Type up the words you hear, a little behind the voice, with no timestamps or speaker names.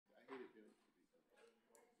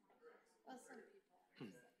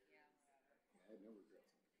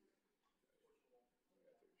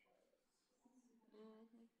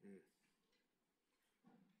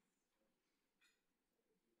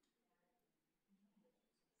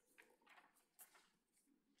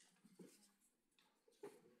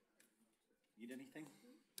need anything?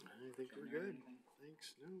 I think we're good.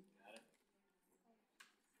 Thanks. No. Got it.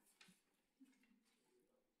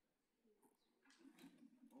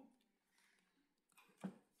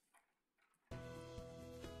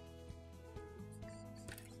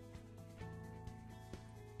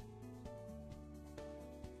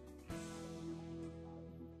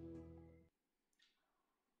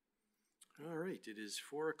 All right, it is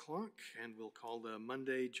 4 o'clock, and we'll call the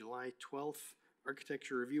Monday, July 12th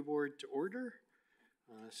Architecture Review Board to order.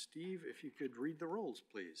 Steve, if you could read the rolls,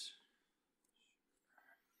 please.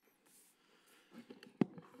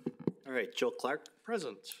 All right, Joe Clark.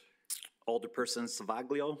 Present. Alderperson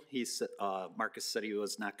Savaglio. Marcus said he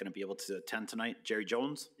was not going to be able to attend tonight. Jerry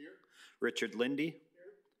Jones. Here. Richard Lindy. Here.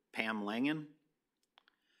 Pam Langen.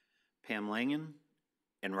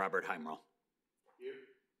 And Robert Heimrell. Here.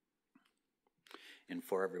 And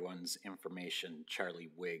for everyone's information, Charlie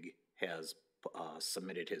Wigg has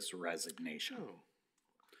submitted his resignation. Oh.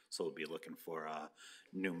 So we'll be looking for a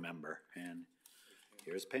new member. And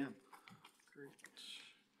here's Pam. Great.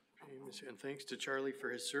 And thanks to Charlie for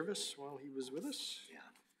his service while he was with us. Yeah.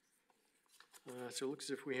 So it looks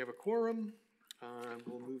as if we have a quorum.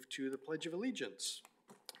 We'll move to the Pledge of Allegiance.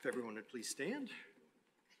 If everyone would please stand.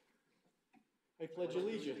 I pledge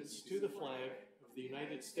allegiance to the flag of the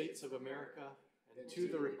United States of America and to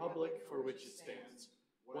the republic for which it stands,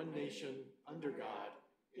 one nation, under God,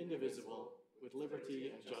 indivisible, with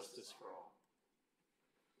liberty and justice for all.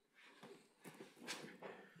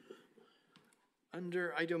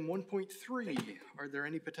 Under item 1.3, are there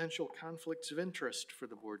any potential conflicts of interest for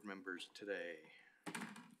the board members today? Yeah,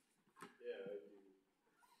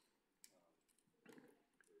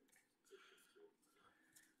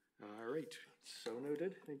 I do. All right, so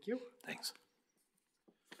noted. Thank you. Thanks.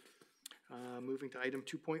 Moving to item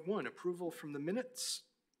 2.1, approval from the minutes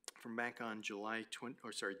from back on June 28th. Make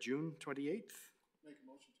a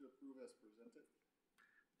motion to approve as presented.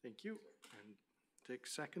 Thank you. And Dick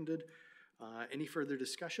seconded. Any further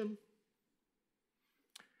discussion?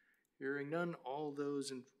 Hearing none, all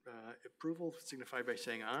those in approval signify by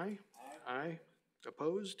saying aye. Aye. Aye.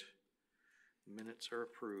 Opposed? Minutes are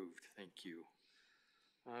approved. Thank you.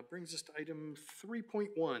 Brings us to item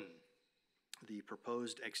 3.1, the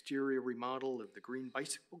proposed exterior remodel of the Green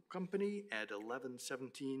Bicycle Company at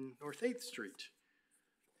 1117 North 8th Street.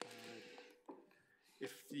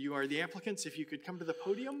 If you are the applicants, if you could come to the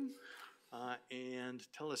podium and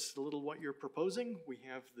tell us a little what you're proposing. We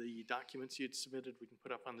have the documents you'd submitted we can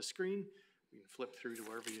put up on the screen. We can flip through to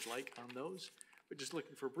wherever you'd like on those. We're just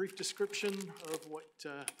looking for a brief description of what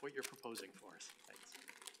you're proposing for us. Thanks.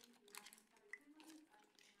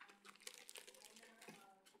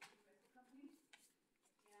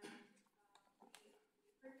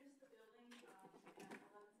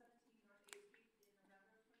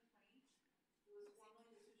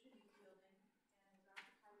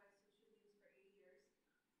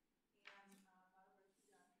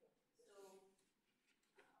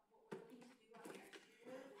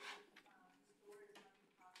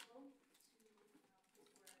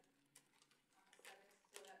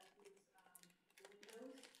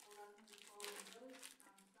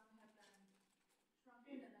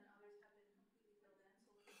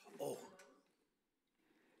 Oh.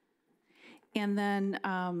 And then,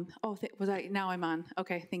 now I'm on.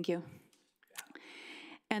 Okay, thank you.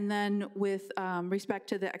 And then with respect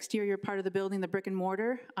to the exterior part of the building, the brick and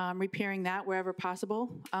mortar, repairing that wherever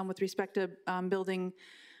possible. With respect to building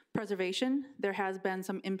preservation, there has been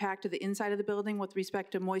some impact to the inside of the building with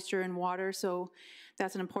respect to moisture and water, so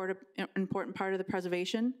that's an important part of the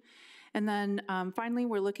preservation. And then finally,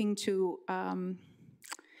 we're looking to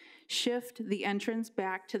shift the entrance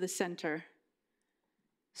back to the center.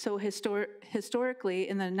 So historically,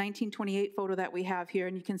 in the 1928 photo that we have here,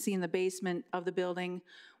 and you can see in the basement of the building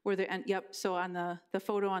where so on the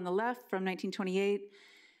photo on the left from 1928,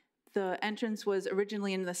 the entrance was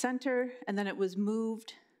originally in the center, and then it was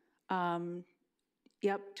moved, to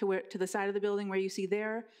the side of the building where you see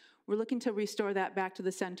there. We're looking to restore that back to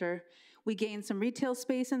the center. We gained some retail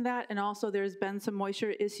space in that, and also there's been some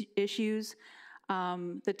moisture issues.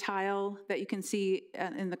 The tile that you can see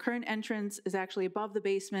in the current entrance is actually above the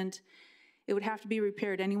basement. It would have to be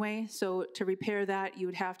repaired anyway, so to repair that, you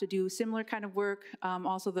would have to do similar kind of work.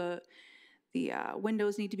 Also, the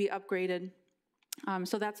windows need to be upgraded.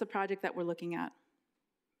 So that's the project that we're looking at.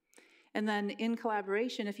 And then in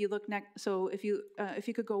collaboration, if you look next, so if you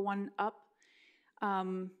could go one up,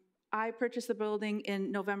 I purchased the building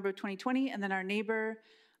in November of 2020, and then our neighbor,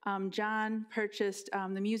 John, purchased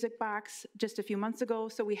the music box just a few months ago,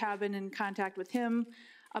 so we have been in contact with him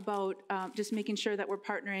about just making sure that we're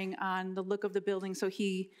partnering on the look of the building, so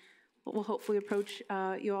he we'll hopefully approach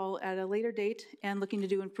you all at a later date and looking to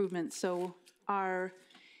do improvements. So our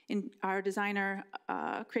designer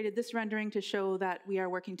created this rendering to show that we are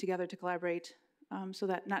working together to collaborate, so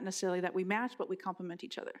that not necessarily that we match, but we complement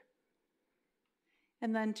each other.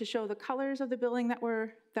 And then to show the colors of the building that we're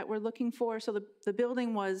looking for. So the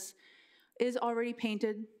building is already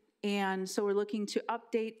painted, and so we're looking to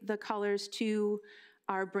update the colors to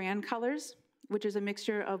our brand colors, which is a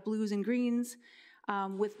mixture of blues and greens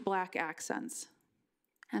with black accents.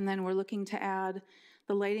 And then we're looking to add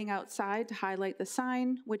the lighting outside to highlight the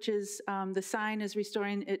sign, which is, the sign is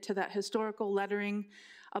restoring it to that historical lettering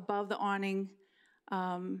above the awning,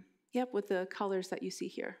 with the colors that you see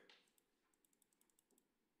here.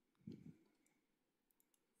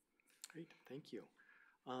 Great, thank you.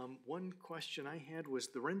 One question I had was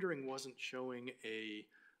the rendering wasn't showing a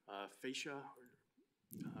fascia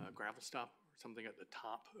or gravel stop or something at the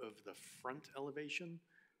top of the front elevation,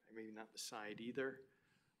 maybe not the side either.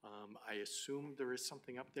 I assume there is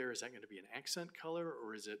something up there. Is that going to be an accent color,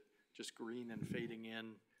 or is it just green and fading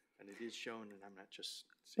in? And it is shown, and I'm not just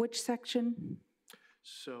seeing. Which section?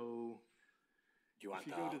 So, Do you want if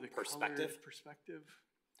you go to the perspective? Perspective.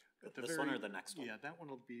 This one or the next one? Yeah, that one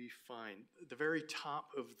will be fine. The very top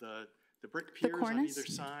of the brick piers on either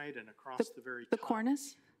side and across the very top. The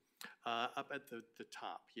cornice? Up at the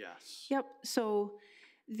top, yes. Yep, so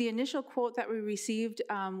the initial quote that we received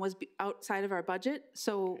was outside of our budget,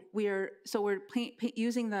 so we're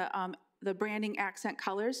using the branding accent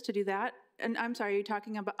colors to do that. And I'm sorry, are you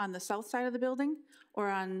talking about on the south side of the building or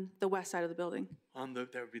on the west side of the building?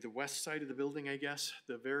 That would be the west side of the building, I guess.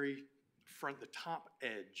 The very front, the top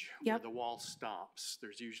edge where the wall stops,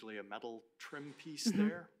 there's usually a metal trim piece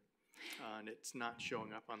there, and it's not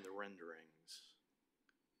showing up on the renderings.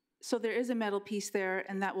 So there is a metal piece there,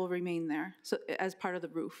 and that will remain there, so as part of the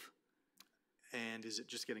roof. And is it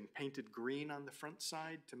just getting painted green on the front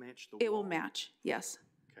side to match the wall? It will match, yes.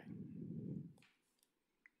 Okay.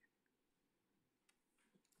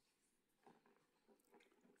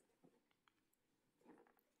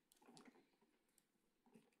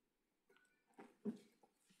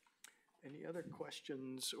 Any other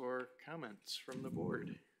questions or comments from the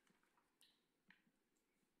board?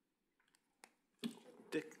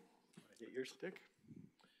 Dick, get yours. Dick?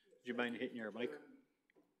 Do you mind hitting your mic?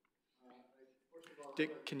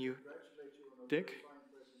 Dick, can you? Dick?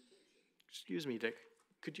 Excuse me, Dick.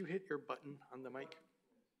 Could you hit your button on the mic?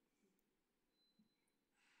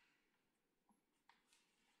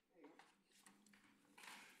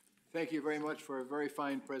 Thank you very much for a very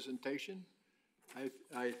fine presentation.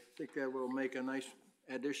 I think that will make a nice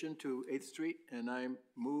addition to 8th Street, and I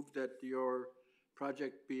move that your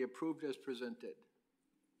project be approved as presented.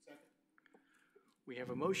 Second. We have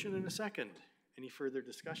a motion and a second. Any further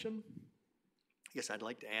discussion? I guess I'd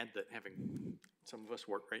like to add that having some of us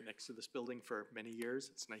work right next to this building for many years,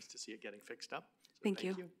 it's nice to see it getting fixed up. So Thank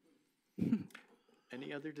you.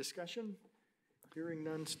 Any other discussion? Hearing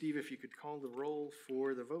none, Steve, if you could call the roll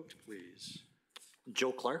for the vote, please.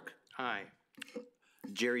 Joe Clark, Aye.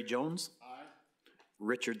 Jerry Jones, Aye.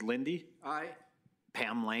 Richard Lindy, Aye.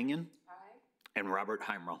 Pam Langen, and Robert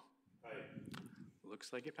Heimrel.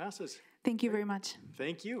 Looks like it passes. Thank you very much.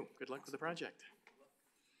 Thank you. Good luck with the project.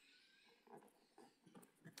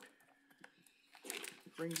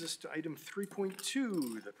 Brings us to item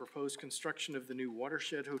 3.2, the proposed construction of the new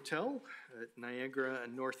Watershed Hotel at Niagara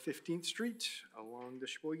and North 15th Street along the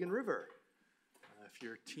Sheboygan River. If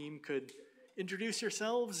your team could introduce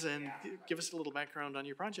yourselves and give us a little background on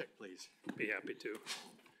your project, please. Be happy to.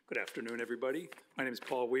 Good afternoon, everybody. My name is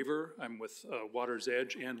Paul Weaver. I'm with Water's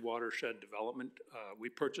Edge and Watershed Development. We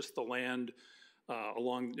purchased the land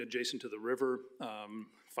adjacent to the river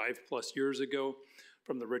 5+ years ago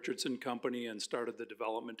from the Richardson Company and started the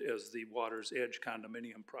development as the Water's Edge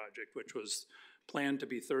condominium project, which was planned to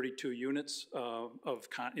be 32 units of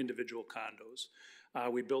individual condos.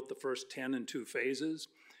 We built the first 10 in 2 phases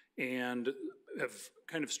and have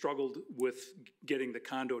kind of struggled with getting the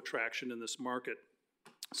condo traction in this market.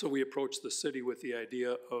 So we approached the city with the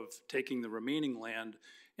idea of taking the remaining land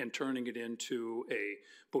and turning it into a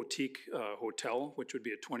boutique hotel, which would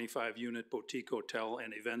be a 25-unit boutique hotel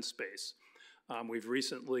and event space. We've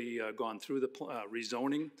recently gone through the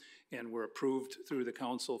rezoning, and we're approved through the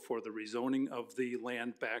council for the rezoning of the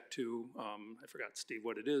land back to, I forgot, Steve,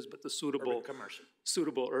 what it is, but the suitable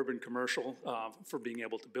urban commercial for being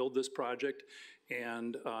able to build this project.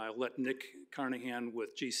 And I'll let Nick Carnahan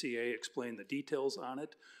with GCA explain the details on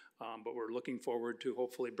it, but we're looking forward to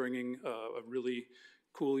hopefully bringing a really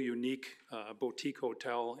cool, unique boutique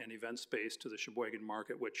hotel and event space to the Sheboygan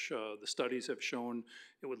market, which the studies have shown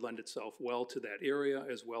it would lend itself well to that area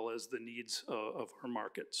as well as the needs of our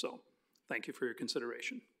market. So thank you for your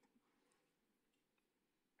consideration.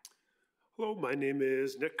 Hello, my name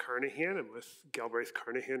is Nick Carnahan. I'm with Galbraith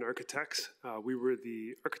Carnahan Architects. We were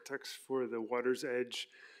the architects for the Water's Edge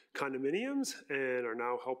condominiums and are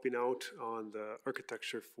now helping out on the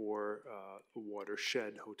architecture for a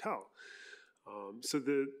watershed hotel. So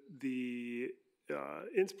the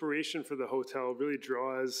inspiration for the hotel really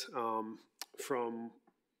draws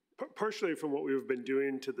partially from what we've been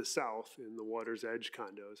doing to the south in the Water's Edge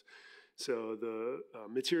condos. So the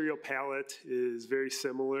material palette is very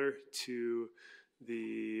similar to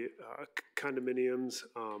the condominiums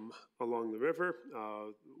along the river,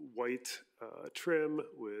 white trim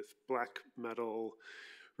with black metal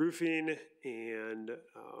roofing and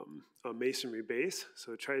a masonry base.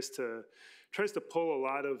 So it tries to pull a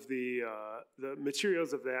lot of the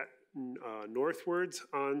materials of that northwards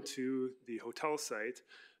onto the hotel site,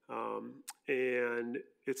 and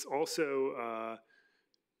it's also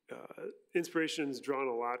inspiration's drawn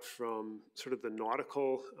a lot from sort of the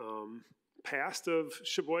nautical past of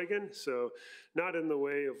Sheboygan. So not in the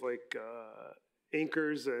way of like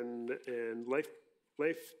anchors and life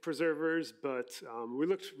preservers, but we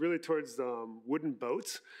looked really towards wooden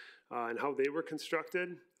boats and how they were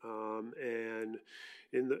constructed, and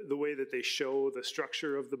in the way that they show the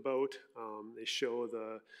structure of the boat. They show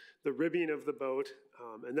the ribbing of the boat,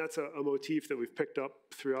 and that's a motif that we've picked up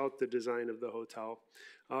throughout the design of the hotel.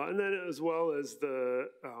 And then as well as the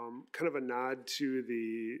kind of a nod to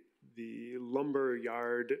the lumber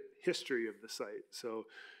yard history of the site. So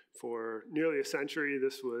for nearly a century,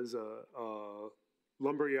 this was a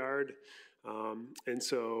lumber yard. And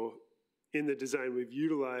so in the design, we've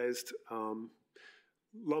utilized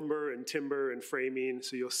lumber and timber and framing.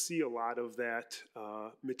 So you'll see a lot of that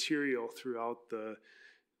material throughout the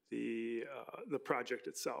project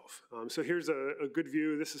itself. So here's a good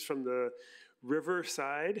view. This is from the river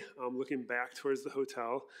side, looking back towards the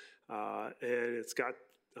hotel. And it's got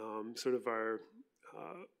sort of our,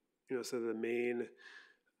 sort of the main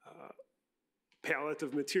palette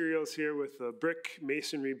of materials here with a brick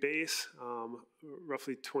masonry base,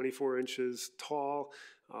 roughly 24 inches tall,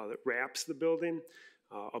 that wraps the building.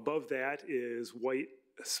 Above that is white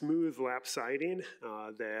smooth lap siding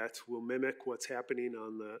that will mimic what's happening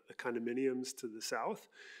on the condominiums to the south.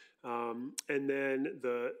 And then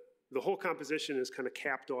the whole composition is kind of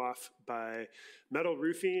capped off by metal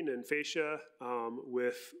roofing and fascia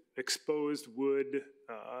with exposed wood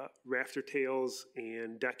rafter tails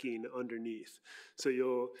and decking underneath.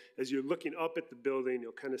 So as you're looking up at the building,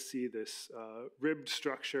 you'll kind of see this ribbed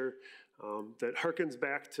structure that harkens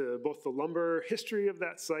back to both the lumber history of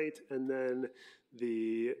that site and then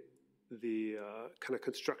the kind of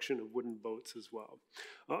construction of wooden boats as well.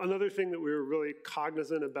 Another thing that we were really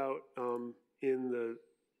cognizant about in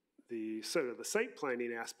the sort of the site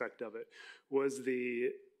planning aspect of it was the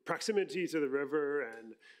proximity to the river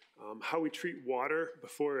and how we treat water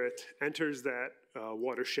before it enters that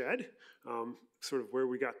watershed, sort of where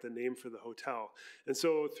we got the name for the hotel. And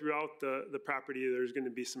so throughout the property, there's going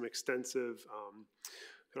to be some extensive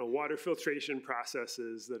kind of water filtration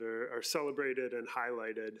processes that are celebrated and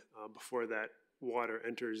highlighted before that water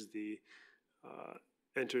enters the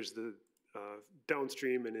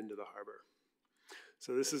downstream and into the harbor.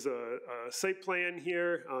 So this is a site plan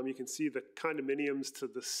here. You can see the condominiums to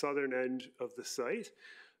the southern end of the site.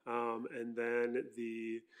 And then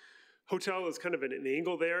the hotel is kind of at an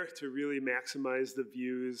angle there to really maximize the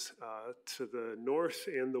views to the north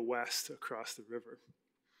and the west across the river.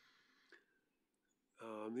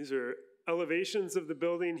 These are elevations of the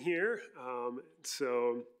building here.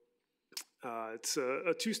 So it's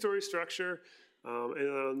a two-story structure. And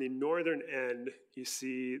on the northern end, you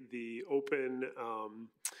see the open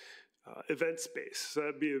event space. So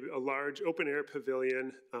that'd be a large open-air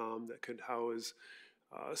pavilion that could house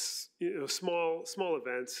small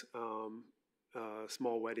events,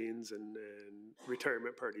 small weddings and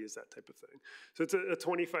retirement parties, that type of thing. So it's a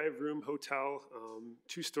 25-room hotel,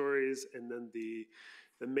 2 stories, and then the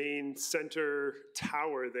main center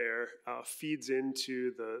tower there feeds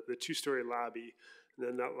into the 2-story lobby. And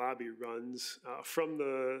then that lobby runs from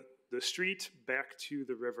the street back to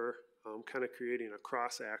the river, kind of creating a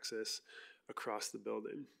cross-axis across the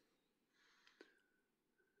building.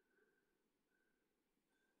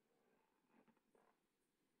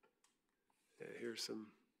 Yeah, here's some,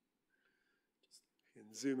 you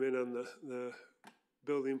can zoom in on the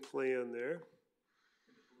building plan there.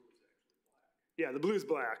 Yeah, the blue's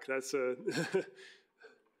black. That's a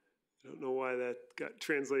I don't know why that got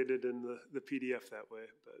translated in the PDF that way,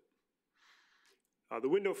 but the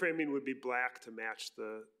window framing would be black to match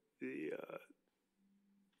the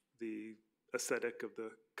aesthetic of the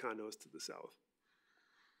condos to the south.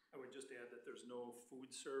 I would just add that there's no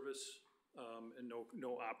food service and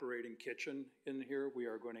no operating kitchen in here. We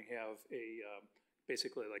are going to have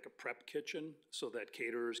basically like a prep kitchen so that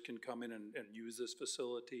caterers can come in and use this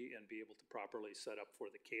facility and be able to properly set up for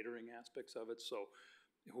the catering aspects of it. So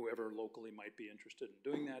whoever locally might be interested in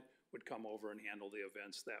doing that would come over and handle the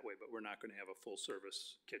events that way, but we're not going to have a full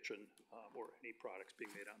service kitchen or any products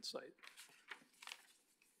being made on site.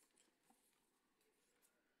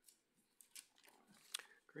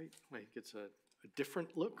 Great. I think it's a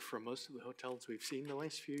different look from most of the hotels we've seen the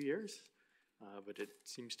last few years, but it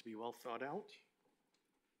seems to be well thought out.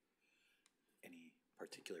 Any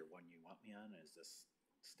particular one you want me on? Is this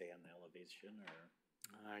stay on the elevation or?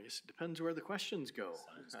 I guess it depends where the questions go.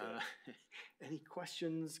 Sounds good. Any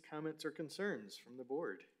questions, comments, or concerns from the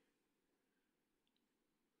board?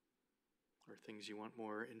 Or things you want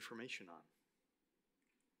more information on?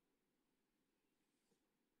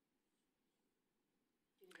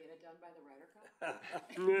 Did you get it done by the Ryder Cup?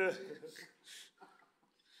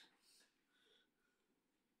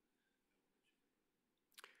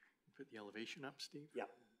 Put the elevation up, Steve? Yeah.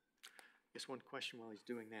 Guess one question while he's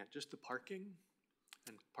doing that, just the parking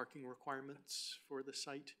and parking requirements for the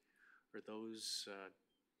site, are those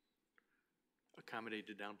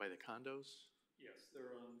accommodated down by the condos? Yes,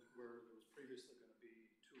 they're on where there was previously going to be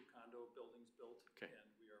 2 condo buildings built. Okay. And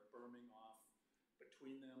we are berming off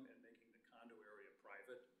between them and making the condo area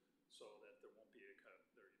private so that there won't be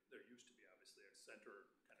there used to be obviously a center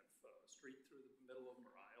kind of street through the middle of them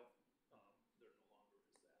or aisle. There no longer is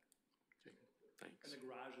that. Okay, thanks. And the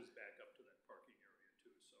garage is back up to that parking area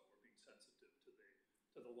too, so we're being sensitive to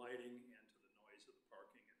the lighting and to the noise of the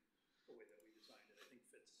parking, and the way that we designed it, I think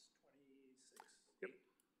fits 26, Yep.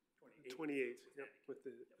 28. 28, yep, with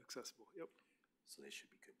the accessible, yep. So they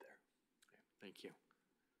should be good there. Okay, thank you.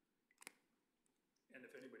 And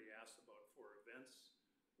if anybody asks about for events,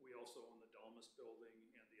 we also own the Dalmas building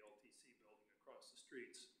and the LTC building across the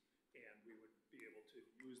streets, and we would be able to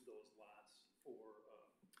use those lots for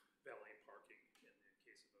valet parking in the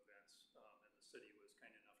case of events. And the city was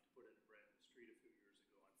kind enough to put in a brand new street a few years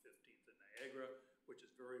ago on 15th and Niagara, which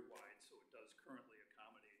is very wide, so it does currently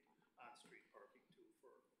accommodate on-street parking too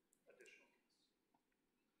for additional guests.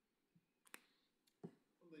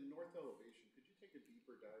 On the north elevation, could you take a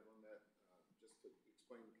deeper dive on that, just to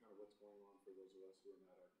explain kind of what's going on for those of us who are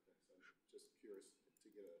not architects? I'm just curious to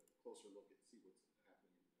get a closer look and see what's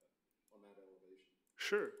happening on that elevation.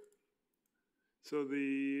 Sure. So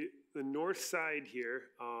the north side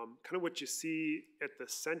here, kind of what you see at the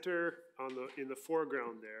center in the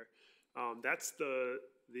foreground there, that's the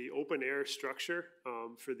open air structure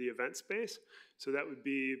for the event space. So that would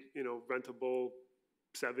be, rentable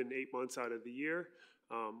 7-8 months out of the year.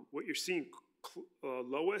 What you're seeing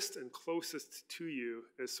lowest and closest to you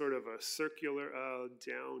is sort of a circular,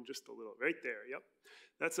 down just a little, right there, yep.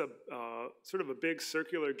 That's a sort of a big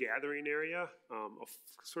circular gathering area,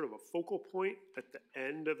 sort of a focal point at the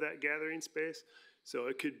end of that gathering space. So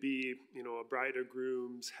it could be, a bride or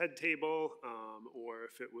groom's head table, or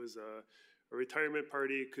if it was a retirement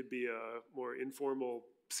party, it could be a more informal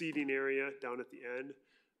seating area down at the end.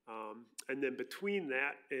 And then between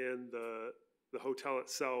that and the hotel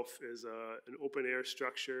itself is an open air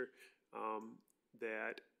structure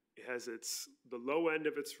that has the low end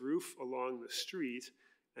of its roof along the street,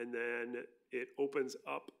 and then it opens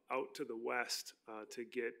up out to the west to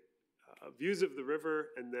get views of the river.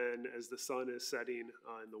 And then as the sun is setting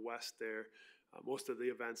in the west there, most of the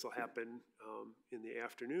events will happen in the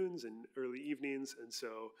afternoons and early evenings, and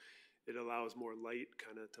so it allows more light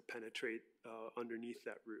kind of to penetrate underneath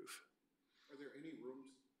that roof. Are there any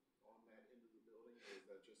rooms on that end of the building, or is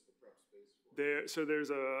that just the prep space? So there's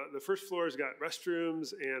the first floor's got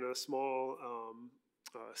restrooms and a small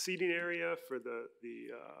seating area for the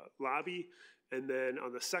lobby, and then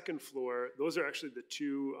on the second floor, those are actually the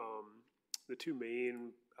two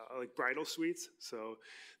main like bridal suites. So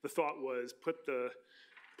the thought was put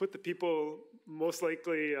the people most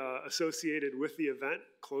likely associated with the event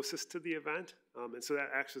closest to the event, and so that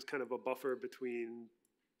acts as kind of a buffer between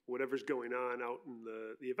whatever's going on out in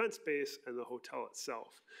the event space and the hotel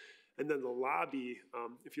itself. And then the lobby,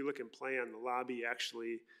 if you look in plan, the lobby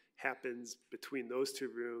actually happens between those two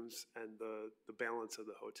rooms and the balance of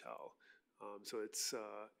the hotel. So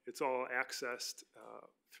it's all accessed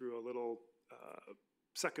through a little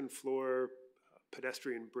second floor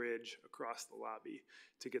pedestrian bridge across the lobby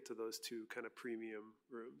to get to those two kind of premium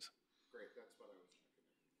rooms. Great, that's what I was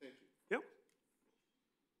thinking. Thank you.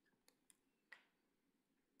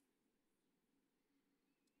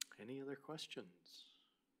 Any other questions?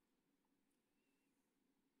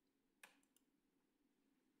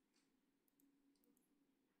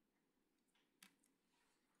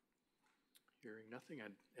 Hearing nothing,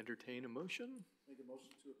 I'd entertain a motion. Make a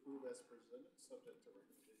motion to approve as presented, subject to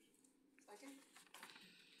recommendation. Second?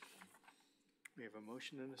 We have a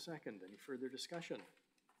motion and a second. Any further discussion?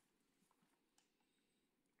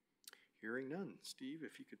 Hearing none. Steve,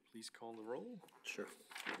 if you could please call the roll. Sure.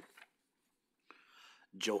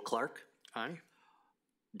 Joe Clark, Aye.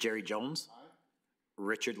 Jerry Jones,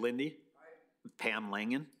 Richard Lindy, Pam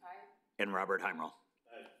Langen, and Robert Heimrell.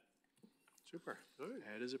 Super. Good.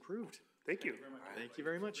 That is approved. Thank you. Thank you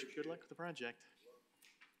very much. Good luck with the project.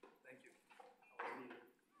 Thank you.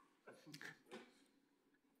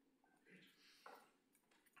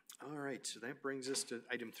 All right, so that brings us to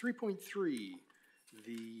item 3.3,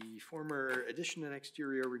 the former addition and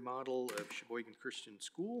exterior remodel of Sheboygan Christian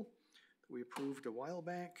School that we approved a while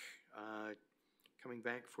back, coming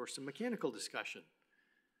back for some mechanical discussion.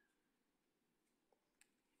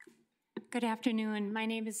 Good afternoon. My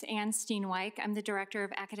name is Ann Steenwyk. I'm the Director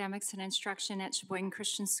of Academics and Instruction at Sheboygan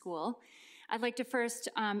Christian School. I'd like to first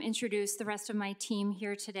introduce the rest of my team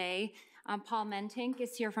here today. Paul Mentink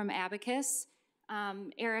is here from Abacus.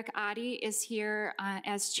 Eric Oddie is here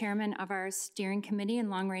as chairman of our steering committee and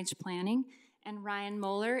long-range planning. And Ryan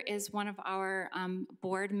Moeller is one of our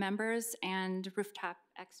board members and rooftop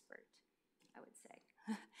expert, I would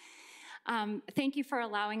say. Thank you for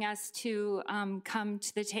allowing us to come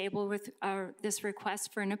to the table with this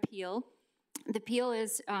request for an appeal. The appeal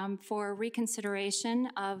is for reconsideration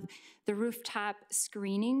of the rooftop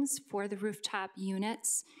screenings for the rooftop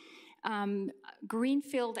units.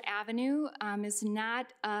 Greenfield Avenue is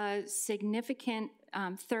not a significant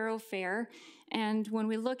thoroughfare, and when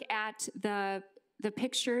we look at the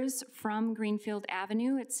pictures from Greenfield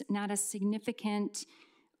Avenue, it's not a significant,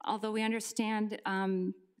 although we understand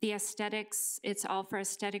the aesthetics, it's all for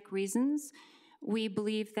aesthetic reasons. We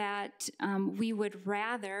believe that we would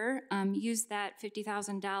rather use that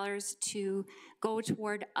 $50,000 to go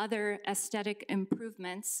toward other aesthetic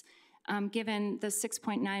improvements given the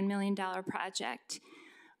 $6.9 million project.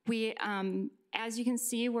 We, as you can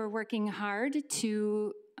see, we're working hard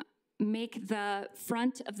to make the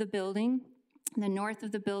front of the building, the north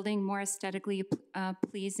of the building, more aesthetically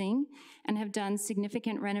pleasing, and have done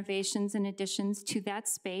significant renovations and additions to that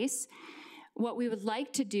space. What we would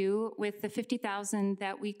like to do with the $50,000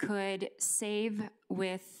 that we could save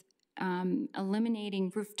with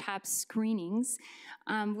eliminating rooftop screenings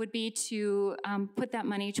would be to put that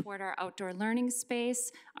money toward our outdoor learning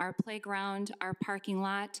space, our playground, our parking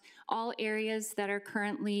lot, all areas that are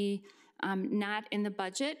currently not in the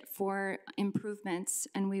budget for improvements,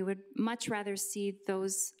 and we would much rather see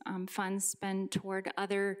those funds spent toward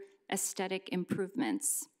other aesthetic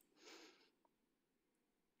improvements.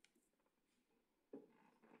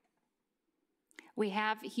 We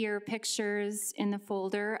have here pictures in the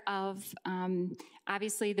folder of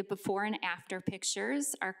obviously the before and after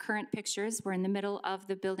pictures. Our current pictures, we're in the middle of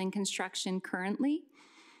the building construction currently.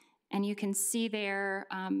 And you can see there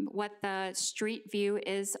what the street view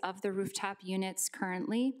is of the rooftop units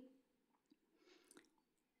currently.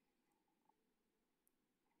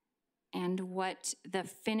 And what the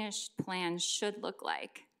finished plan should look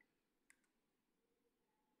like.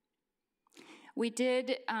 We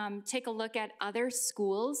did take a look at other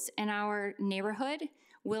schools in our neighborhood,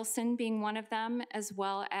 Wilson being one of them, as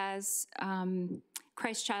well as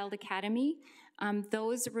Christ Child Academy.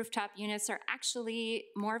 Those rooftop units are actually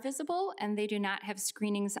more visible and they do not have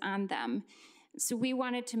screenings on them. So we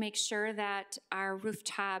wanted to make sure that our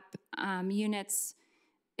rooftop units,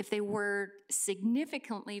 if they were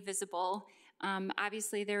significantly visible,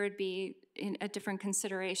 obviously there would be a different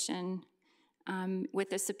consideration with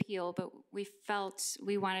this appeal, but we felt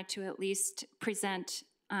we wanted to at least present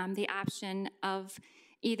the option of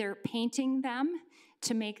either painting them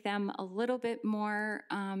to make them a little bit more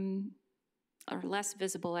or less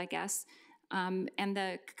visible, I guess. And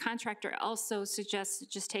the contractor also suggested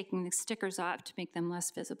just taking the stickers off to make them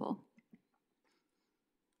less visible.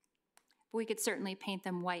 But we could certainly paint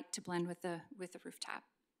them white to blend with the rooftop.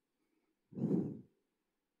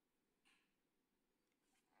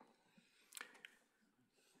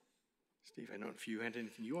 Steve, I don't know if you had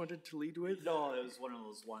anything you wanted to lead with? No, it was one of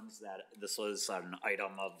those ones that, this was an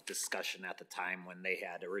item of discussion at the time when they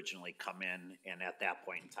had originally come in, and at that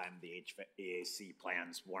point in time, the HVAC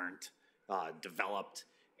plans weren't developed,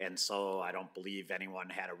 and so I don't believe anyone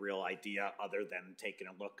had a real idea other than taking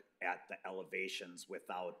a look at the elevations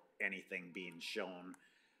without anything being shown.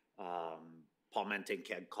 Paul Mentink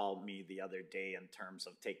had called me the other day in terms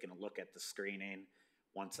of taking a look at the screening.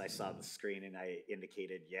 once I saw the screening, I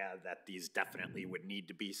indicated, yeah, that these definitely would need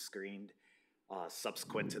to be screened.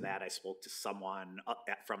 Subsequent to that, I spoke to someone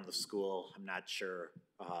from the school. I'm not sure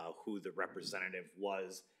who the representative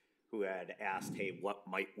was, who had asked, hey, what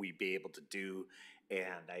might we be able to do?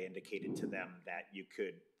 And I indicated to them that you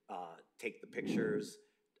could take the pictures,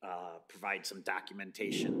 provide some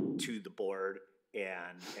documentation to the board,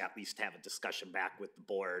 and at least have a discussion back with the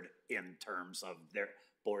board in terms of their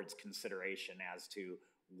board's consideration as to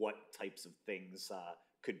what types of things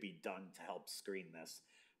could be done to help screen this.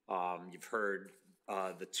 You've heard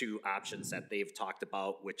the two options that they've talked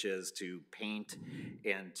about, which is to paint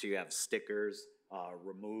and to have stickers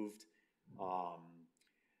removed.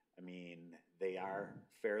 I mean, they are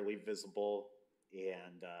fairly visible,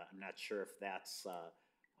 and I'm not sure if that's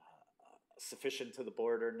sufficient to the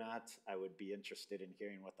board or not. I would be interested in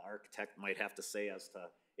hearing what the architect might have to say as to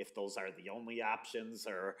if those are the only options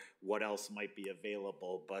or what else might be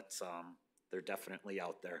available, but they're definitely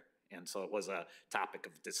out there. And so it was a topic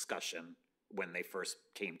of discussion when they first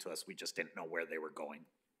came to us. We just didn't know where they were going.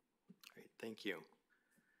 Great, thank you.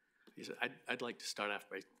 I'd like to start off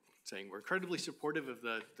by saying we're incredibly supportive of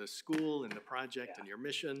the school and the project and your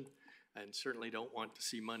mission, and certainly don't want to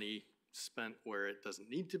see money spent where it doesn't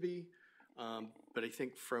need to be. But I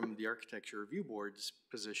think from the Architecture Review Board's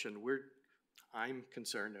position, I'm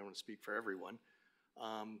concerned, I don't want to speak for everyone,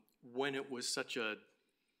 when it was such a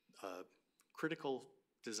critical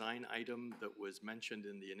design item that was mentioned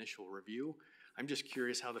in the initial review, I'm just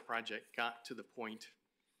curious how the project got to the point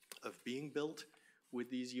of being built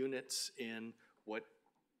with these units in what,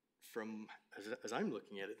 as I'm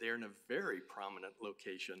looking at it, they're in a very prominent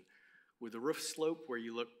location with a roof slope where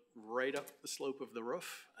you look right up the slope of the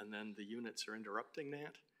roof, and then the units are interrupting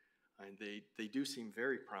that. And they do seem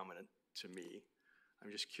very prominent to me.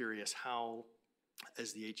 I'm just curious how,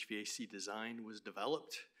 as the HVAC design was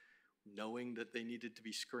developed, knowing that they needed to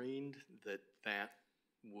be screened, that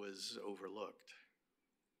was overlooked.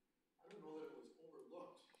 I don't know that it was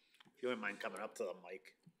overlooked. If you wouldn't mind coming up to the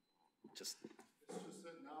mic, It's just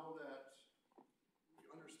that now that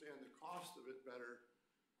we understand the cost of it better,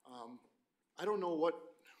 I don't know what,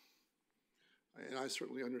 and I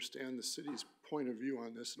certainly understand the city's point of view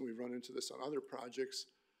on this, and we've run into this on other projects.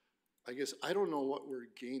 I guess I don't know what we're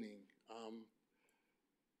gaining.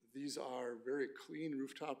 These are very clean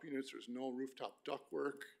rooftop units. There's no rooftop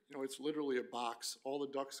ductwork. You know, it's literally a box. All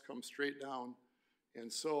the ducts come straight down.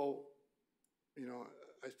 And so, you know,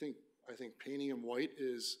 I think painting them white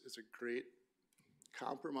is a great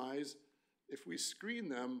compromise. If we screen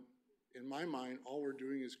them, in my mind, all we're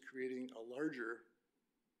doing is creating a larger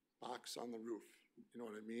box on the roof. You know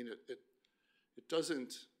what I mean? It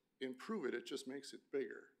doesn't improve it, it just makes it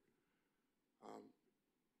bigger.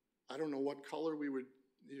 I don't know what color we would,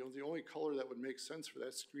 you know, the only color that would make sense for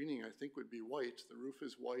that screening, I think, would be white. The roof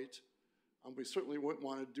is white. We certainly wouldn't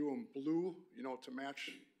want to do them blue, you know, to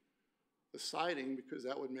match the siding, because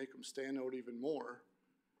that would make them stand out even more.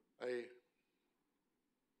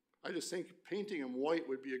 I just think painting them white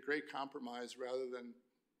would be a great compromise rather than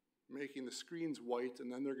making the screens white, and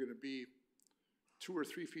then they're going to be 2 or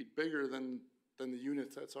 3 feet bigger than the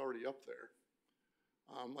unit that's already up there.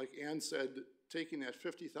 Like Ann said, taking that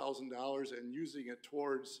 $50,000 and using it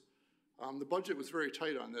towards, the budget was very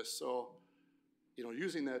tight on this, so, you know,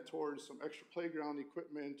 using that towards some extra playground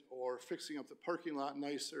equipment or fixing up the parking lot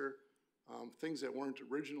nicer, things that weren't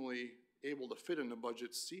originally able to fit in the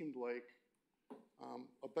budget seemed like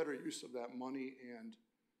a better use of that money, and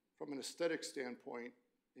from an aesthetic standpoint,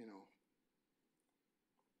 you know,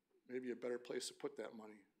 maybe a better place to put that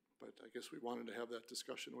money. But I guess we wanted to have that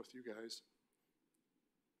discussion with you guys.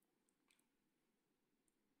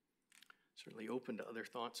 Certainly open to other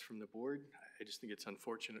thoughts from the board. I just think it's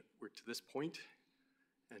unfortunate we're to this point,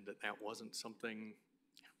 and that wasn't something,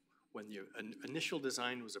 when the initial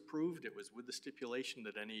design was approved, it was with the stipulation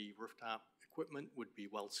that any rooftop equipment would be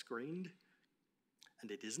well screened, and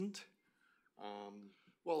it isn't.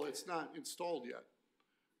 Well, it's not installed yet.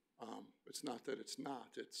 It's not that it's not.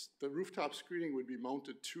 It's the rooftop screening would be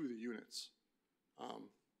mounted to the units.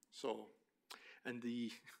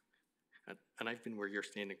 And I've been where you're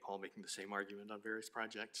standing, Paul, making the same argument on various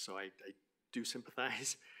projects, so I do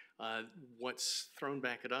sympathize. What's thrown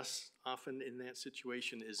back at us often in that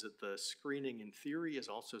situation is that the screening, in theory, is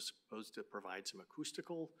also supposed to provide some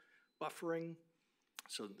acoustical buffering,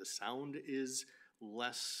 so that the sound is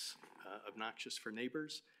less obnoxious for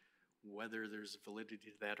neighbors. Whether there's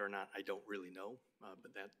validity to that or not, I don't really know,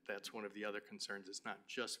 but that's one of the other concerns. It's not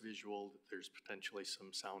just visual, there's potentially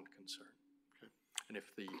some sound concern. Okay. And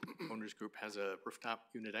if the owners group has a rooftop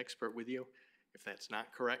unit expert with you, if that's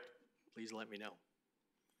not correct, please let me know.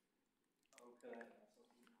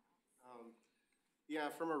 Yeah,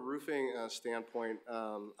 from a roofing standpoint,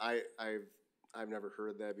 I've never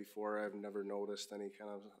heard that before. I've never noticed any kind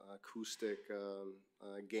of acoustic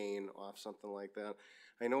gain off something like that.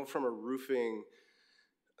 I know from a roofing,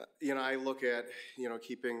 I look at,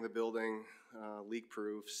 keeping the building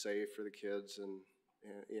leak-proof, safe for the kids,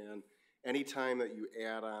 and any time that you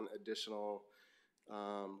add on additional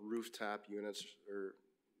rooftop units,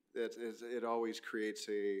 it always creates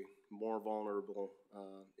a more vulnerable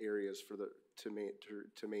areas to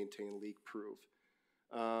maintain leak-proof.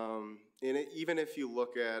 Even if you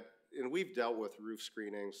look at, and we've dealt with roof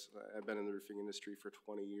screenings. I've been in the roofing industry for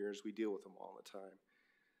 20 years. We deal with them all the time.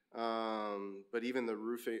 But even the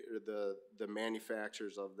roofing, the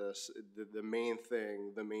manufacturers of this, the main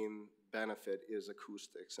benefit is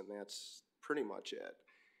acoustics, and that's pretty much it.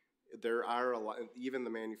 There are a lot, even the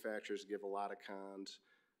manufacturers give a lot of cons,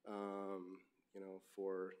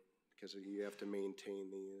 because you have to maintain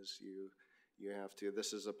these, you have to,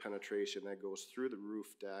 this is a penetration that goes through the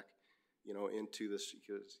roof deck, into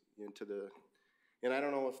the, and I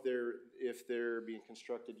don't know if they're being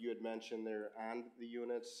constructed, you had mentioned they're on the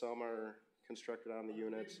units, some are constructed on the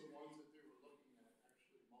units. The ones that they were looking at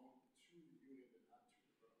actually mount to the unit and not to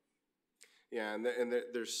the roof. Yeah, and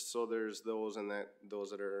there's those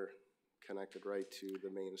that are connected right to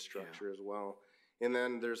the main structure as well. And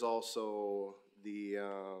then there's also the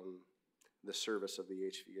service of the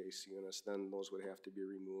HVAC units, then those would have to be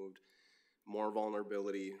removed. More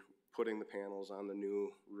vulnerability, putting the panels on the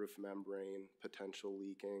new roof membrane, potential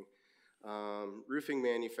leaking. Roofing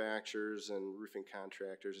manufacturers and roofing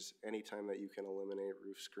contractors, anytime that you can eliminate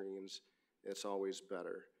roof screens, it's always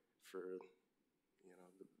better for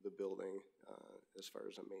the building as far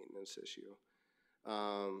as a maintenance issue.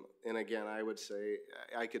 And again, I would say,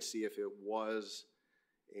 I could see if it was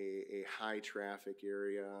a high traffic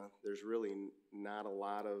area, there's really not a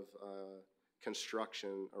lot of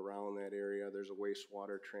construction around that area. There's a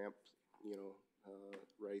wastewater tramp,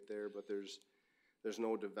 right there, but there's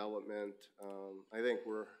no development. I think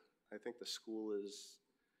the school is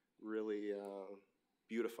really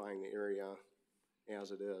beautifying the area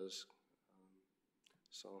as it is.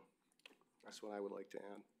 So that's what I would like to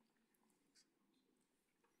add.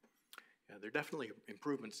 Yeah, there are definitely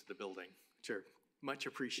improvements to the building, which are much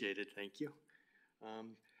appreciated, thank you.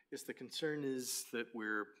 Yes, the concern is that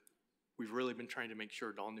we've really been trying to make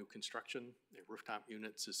sure all new construction, rooftop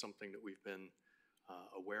units is something that we've been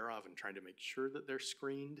aware of and trying to make sure that they're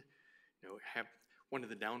screened. Have one of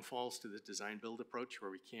the downfalls to the design build approach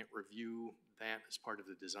where we can't review that as part of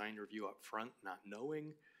the design review up front, not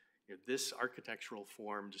knowing. This architectural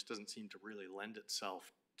form just doesn't seem to really lend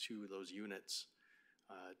itself to those units.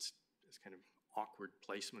 It's kind of awkward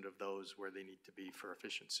placement of those where they need to be for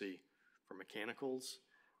efficiency for mechanicals,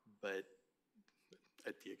 but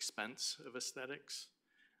at the expense of aesthetics.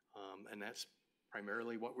 And that's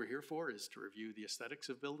primarily what we're here for, is to review the aesthetics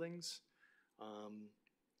of buildings.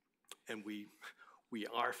 And we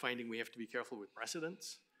are finding we have to be careful with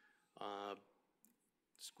precedents.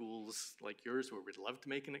 Schools like yours where we'd love to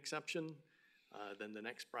make an exception, then the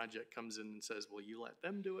next project comes in and says, well, you let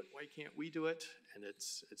them do it, why can't we do it? And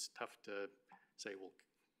it's tough to say, well,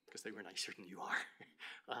 because they were nicer than you are.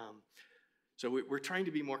 So we're trying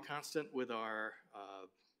to be more constant with our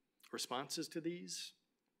responses to these.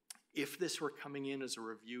 If this were coming in as a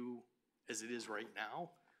review as it is right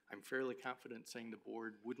now, I'm fairly confident saying the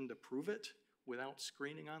board wouldn't approve it without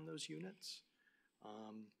screening on those units.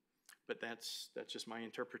 But that's just my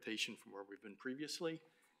interpretation from where we've been previously.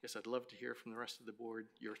 Yes, I'd love to hear from the rest of the board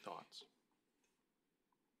your thoughts.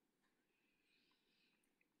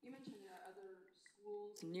 You mentioned there are other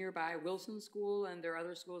schools nearby, Wilson School, and there are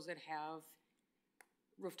other schools that have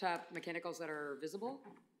rooftop mechanicals that are visible?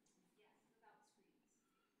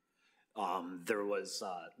 There was,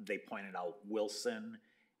 they pointed out Wilson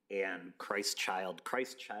and Christ Child.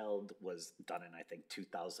 Christ Child was done in, I think,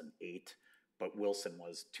 2008, but Wilson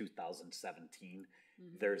was 2017.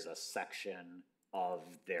 Mm-hmm. There's a section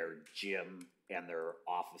of their gym and their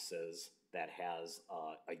offices that has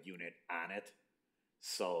a unit on it.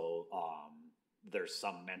 So there's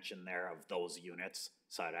some mention there of those units.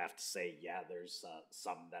 So I'd have to say, yeah, there's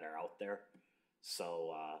some that are out there.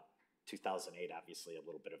 So 2008, obviously a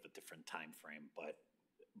little bit of a different time frame, but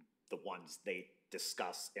the ones they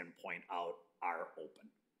discuss and point out are open.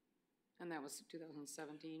 And that was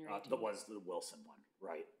 2017 or 18? That was the Wilson one,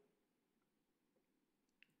 right.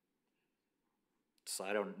 So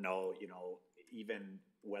I don't know, even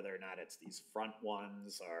whether or not it's these front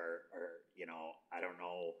ones or I don't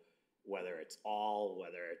know whether it's all,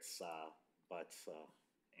 whether it's, but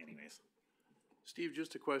anyways. Steve,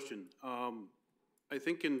 just a question. I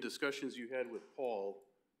think in discussions you had with Paul,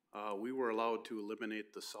 we were allowed to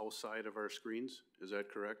eliminate the south side of our screens. Is that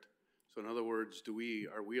correct? So in other words,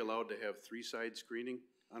 are we allowed to have three-side screening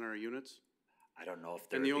on our units? I don't know if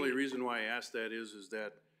there And the only reason why I ask that is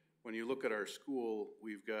that when you look at our school,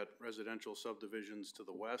 we've got residential subdivisions to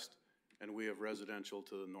the west and we have residential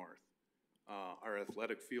to the north. Our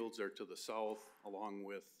athletic fields are to the south, along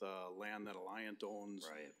with land that Alliant owns.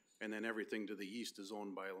 Right. And then everything to the east is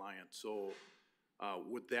owned by Alliant. So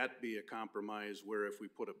would that be a compromise where if we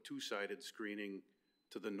put up two-sided screening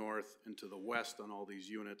to the north and to the west on all these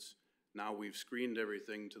units, now we've screened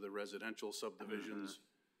everything to the residential subdivisions,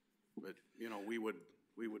 but, you know, we would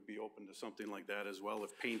be open to something like that as well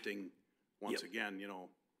if painting, once again, you know.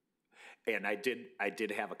 And I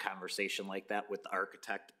did have a conversation like that with the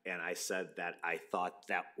architect, and I said that I thought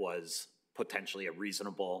that was potentially a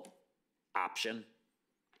reasonable option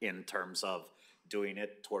in terms of doing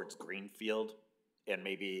it towards Greenfield and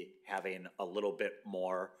maybe having a little bit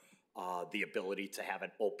more the ability to have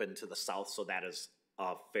it open to the south. So that is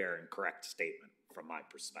a fair and correct statement from my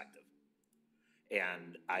perspective.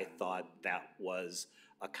 And I thought that was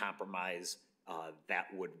a compromise that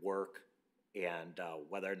would work. And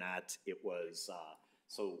whether or not it was,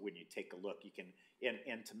 so when you take a look, you can,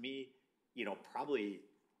 and to me, you know, probably,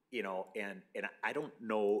 you know, and I don't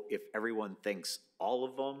know if everyone thinks all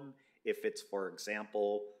of them, if it's, for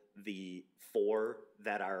example, the 4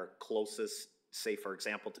 that are closest, say, for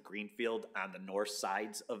example, to Greenfield on the north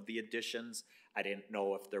sides of the additions. I didn't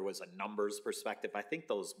know if there was a numbers perspective. I think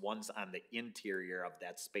those ones on the interior of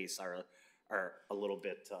that space are a little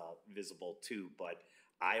bit visible too, but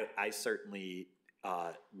I certainly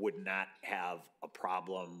would not have a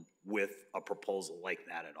problem with a proposal like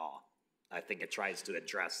that at all. I think it tries to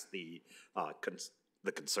address the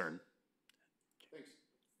concern.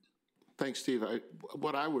 Thanks, Steve.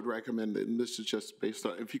 What I would recommend, and this is just based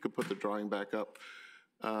on, if you could put the drawing back up.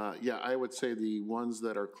 Yeah, I would say the ones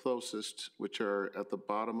that are closest, which are at the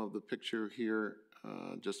bottom of the picture here,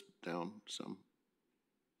 just down some.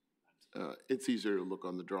 It's easier to look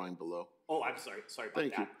on the drawing below. Oh, I'm sorry. Sorry about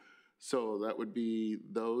that. Thank you. So that would be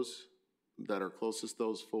those that are closest,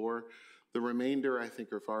 those 4. The remainder, I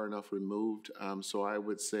think, are far enough removed. So I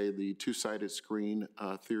would say the two-sided screen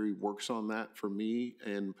theory works on that for me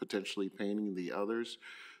and potentially painting the others.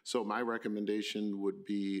 So my recommendation would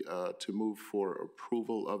be to move for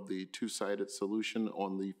approval of the two-sided solution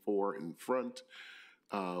on the 4 in front,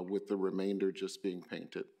 with the remainder just being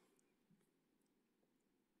painted.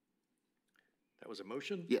 That was a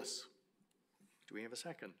motion? Yes. Do we have a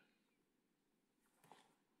second?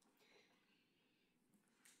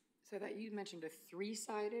 So that you mentioned a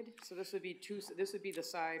 3-sided, so this would be this would be the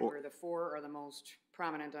side where the 4 are the most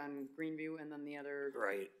prominent on Greenview, and then the other.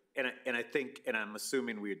 Right, and I think, and I'm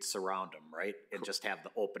assuming we'd surround them, right, and just have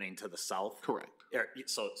the opening to the south. Correct.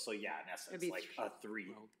 So yeah, in essence, like a three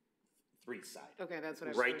side. Okay, that's what I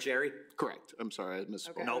was. Right, Jerry? Correct. I'm sorry, I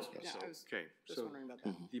misspoke. Okay, No. I was Okay, just so wondering about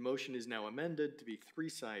that. the motion is now amended to be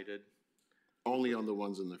 3-sided Only on the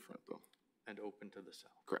ones in the front, though. and open to the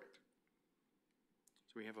south. Correct.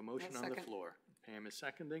 So we have a motion I'll on the second. floor. Pam is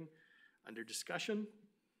seconding. Under discussion,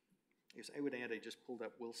 yes, I would add, I just pulled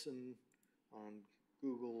up Wilson on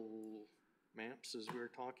Google Maps as we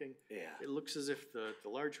were talking. Yeah. It looks as if the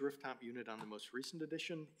large rooftop unit on the most recent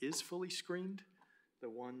edition is fully screened. The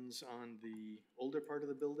ones on the older part of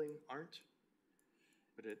the building aren't.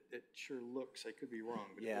 But it sure looks, I could be wrong,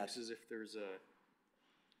 but it Yeah. looks as if there's a,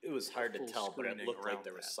 It was hard to full tell, but it screening looked like around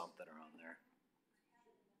there was that. something around there.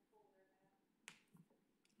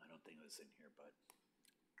 I don't think it was in here, but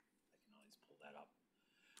I can always pull that up.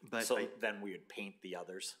 but So I, then we would paint the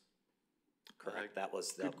others, correct? That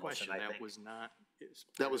was the good motion, question, I that think. was not.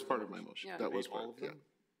 That was part of my motion. Yeah. That was All part, of yeah.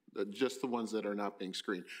 them? Just the ones that are not being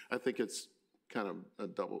screened. I think it's kind of a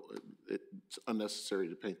double, it's unnecessary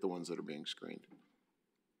to paint the ones that are being screened.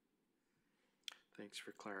 Thanks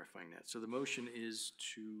for clarifying that. So the motion is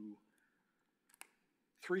to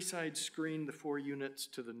 3-side screen the 4 units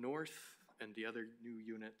to the north, and the other new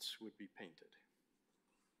units would be painted.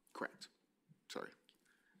 Correct. Sorry.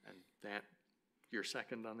 And that, your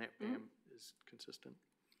second on that, Pam, is consistent?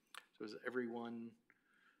 So is everyone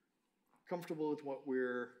comfortable with what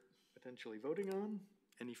we're potentially voting on?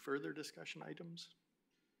 Any further discussion items?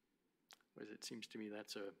 As it seems to me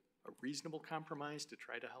that's a reasonable compromise to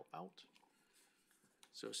try to help out.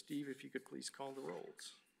 So Steve, if you could please call the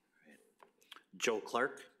rolls. Joe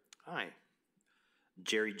Clark, Aye.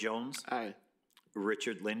 Jerry Jones, Aye.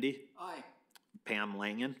 Richard Lindy, Aye. Pam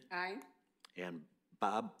Langen, Aye. and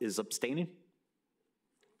Bob is abstaining.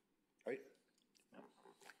 Right?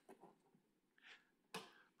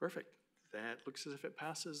 Perfect. That looks as if it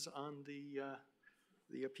passes on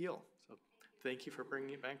the appeal. So thank you for bringing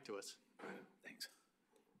it back to us. Thanks.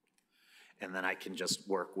 And then I can just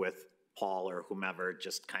work with Paul or whomever,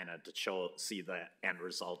 just kind of to see the end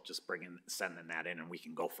result, just sending that in, and we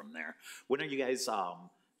can go from there. When are you guys,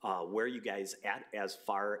 where are you guys at as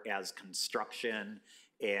far as construction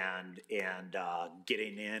and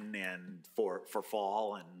getting in and for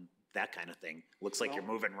fall and that kind of thing? Looks like you're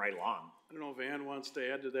moving right along. I don't know if Ann wants to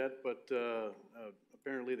add to that, but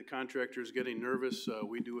apparently the contractor is getting nervous.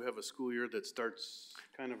 We do have a school year that starts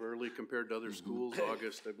kind of early compared to other schools,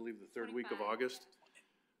 August, I believe the third week of August.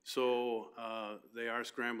 So they are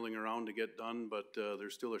scrambling around to get done, but they're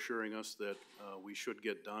still assuring us that we should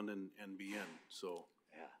get done and be in, so.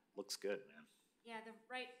 Yeah, looks good, man. Yeah,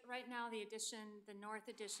 right now the north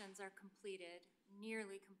additions are completed,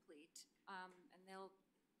 nearly complete, and they'll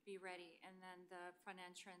be ready. And then the front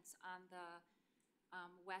entrance on the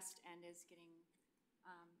west end is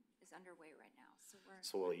is underway right now.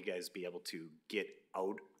 So will you guys be able to get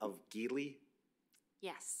out of Geely?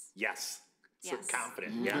 Yes. Yes. So Yes.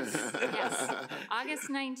 confident, yes. Yes. August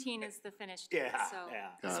 19 is the finish date. Yeah, So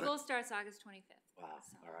yeah. the school starts August 25th. Wow,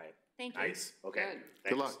 So, all right. Thank you. Nice, okay.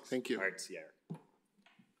 Good luck. Thank you. All right, Sierra.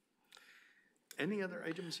 Any other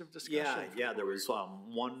items of discussion? Yeah, there was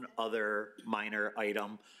one other minor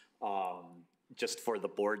item, just for the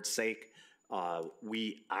board's sake.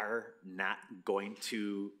 We are not going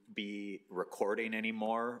to be recording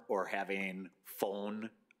anymore or having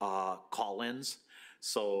phone call-ins.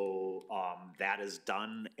 So that is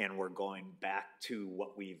done, and we're going back to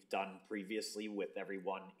what we've done previously with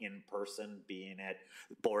everyone in person, being at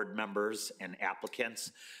board members and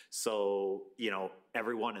applicants. So,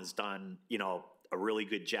 everyone has done, a really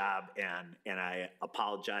good job, and I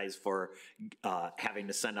apologize for having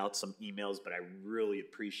to send out some emails, but I really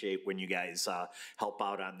appreciate when you guys help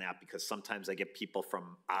out on that, because sometimes I get people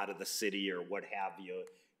from out of the city or what have you.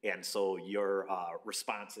 And so your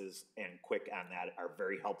responses and quick on that are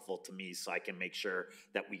very helpful to me, so I can make sure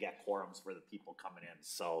that we get quorums for the people coming in.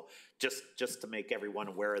 So just to make everyone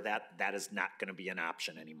aware of that, that is not going to be an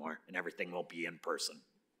option anymore, and everything will be in person.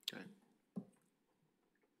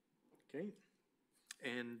 Okay.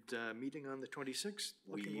 And meeting on the 26th?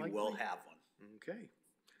 We looking likely? will have one. Okay.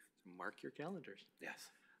 So mark your calendars. Yes.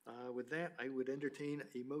 With that, I would entertain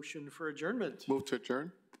a motion for adjournment. Move to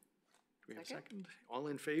adjourn? Do we have a second? All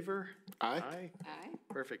in favor? Aye. Aye. Aye.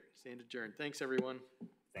 Perfect. Stand adjourned. Thanks, everyone.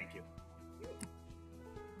 Thank you.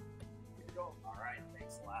 All right,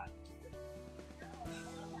 thanks a lot.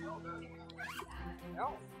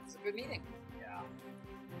 No, it's a good meeting. Yeah.